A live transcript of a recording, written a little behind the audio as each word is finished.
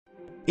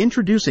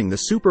Introducing the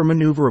super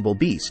maneuverable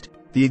beast,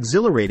 the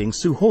exhilarating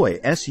Sukhoi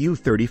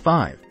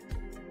Su-35.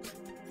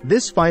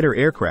 This fighter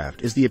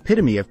aircraft is the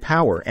epitome of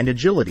power and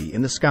agility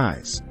in the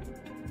skies.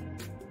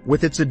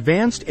 With its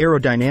advanced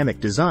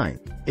aerodynamic design,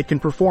 it can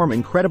perform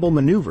incredible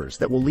maneuvers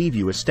that will leave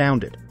you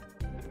astounded.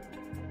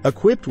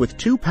 Equipped with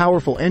two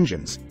powerful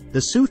engines, the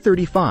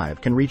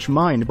Su-35 can reach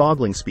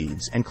mind-boggling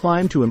speeds and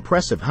climb to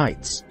impressive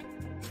heights.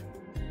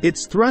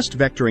 Its thrust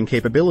vectoring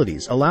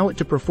capabilities allow it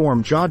to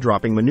perform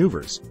jaw-dropping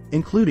maneuvers,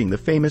 including the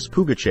famous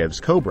Pugachev's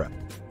Cobra.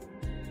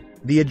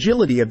 The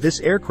agility of this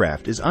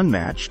aircraft is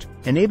unmatched,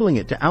 enabling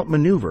it to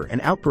outmaneuver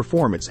and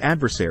outperform its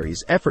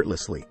adversaries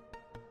effortlessly.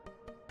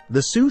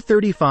 The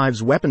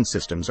Su-35's weapon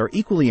systems are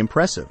equally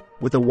impressive,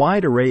 with a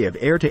wide array of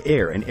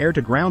air-to-air and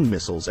air-to-ground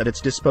missiles at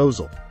its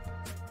disposal.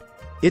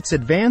 Its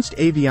advanced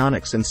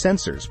avionics and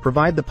sensors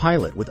provide the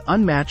pilot with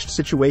unmatched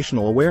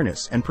situational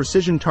awareness and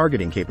precision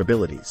targeting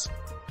capabilities.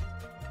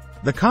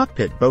 The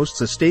cockpit boasts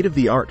a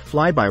state-of-the-art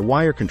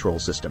fly-by-wire control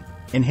system,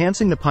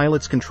 enhancing the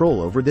pilot's control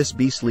over this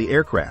beastly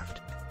aircraft.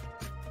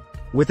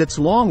 With its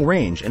long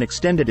range and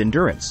extended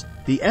endurance,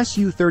 the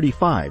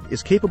Su-35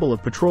 is capable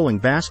of patrolling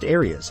vast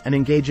areas and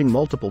engaging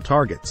multiple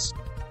targets.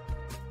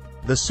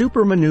 The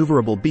super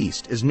maneuverable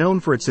beast is known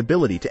for its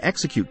ability to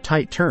execute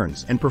tight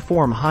turns and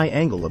perform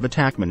high-angle of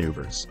attack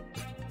maneuvers.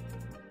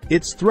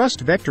 Its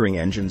thrust vectoring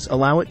engines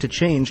allow it to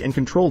change and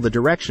control the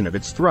direction of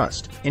its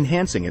thrust,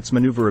 enhancing its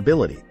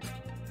maneuverability.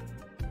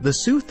 The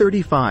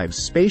Su-35's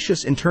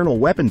spacious internal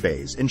weapon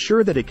bays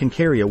ensure that it can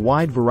carry a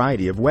wide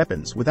variety of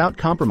weapons without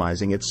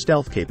compromising its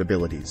stealth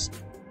capabilities.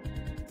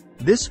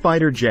 This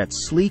fighter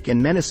jet's sleek and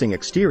menacing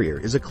exterior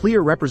is a clear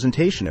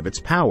representation of its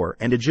power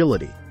and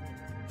agility.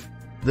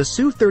 The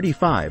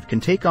Su-35 can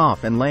take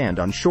off and land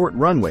on short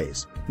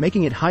runways,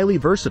 making it highly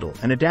versatile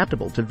and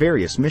adaptable to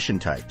various mission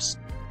types.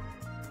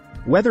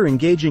 Whether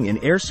engaging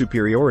in air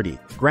superiority,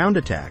 ground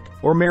attack,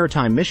 or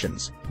maritime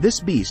missions, this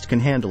beast can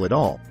handle it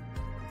all.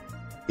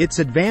 Its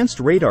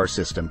advanced radar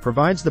system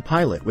provides the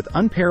pilot with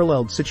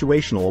unparalleled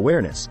situational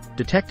awareness,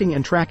 detecting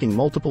and tracking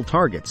multiple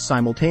targets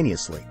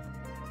simultaneously.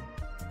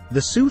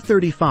 The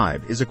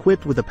Su-35 is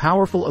equipped with a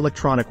powerful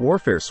electronic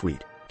warfare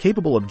suite,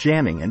 capable of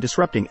jamming and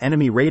disrupting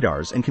enemy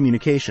radars and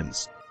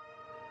communications.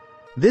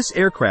 This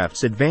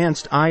aircraft's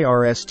advanced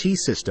IRST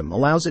system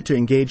allows it to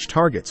engage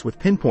targets with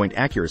pinpoint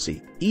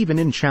accuracy, even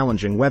in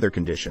challenging weather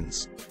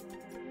conditions.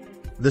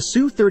 The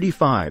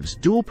Su-35's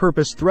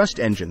dual-purpose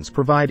thrust engines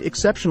provide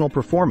exceptional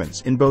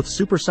performance in both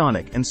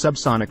supersonic and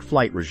subsonic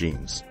flight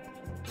regimes.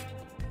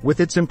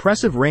 With its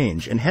impressive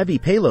range and heavy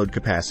payload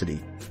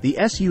capacity, the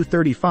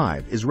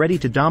Su-35 is ready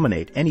to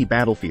dominate any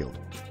battlefield.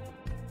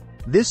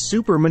 This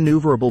super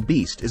maneuverable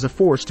beast is a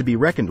force to be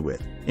reckoned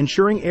with,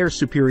 ensuring air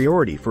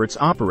superiority for its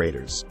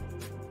operators.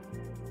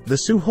 The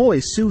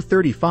Sukhoi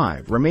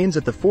Su-35 remains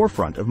at the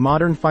forefront of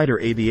modern fighter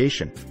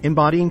aviation,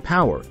 embodying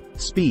power,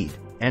 speed,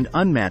 and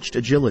unmatched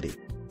agility.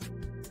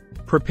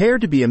 Prepare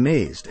to be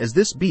amazed as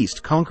this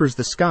beast conquers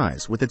the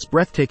skies with its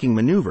breathtaking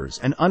maneuvers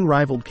and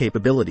unrivaled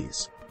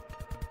capabilities.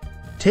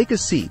 Take a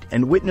seat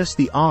and witness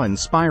the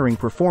awe-inspiring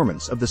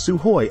performance of the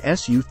Sukhoi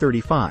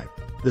Su-35,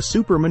 the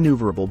super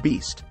maneuverable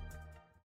beast.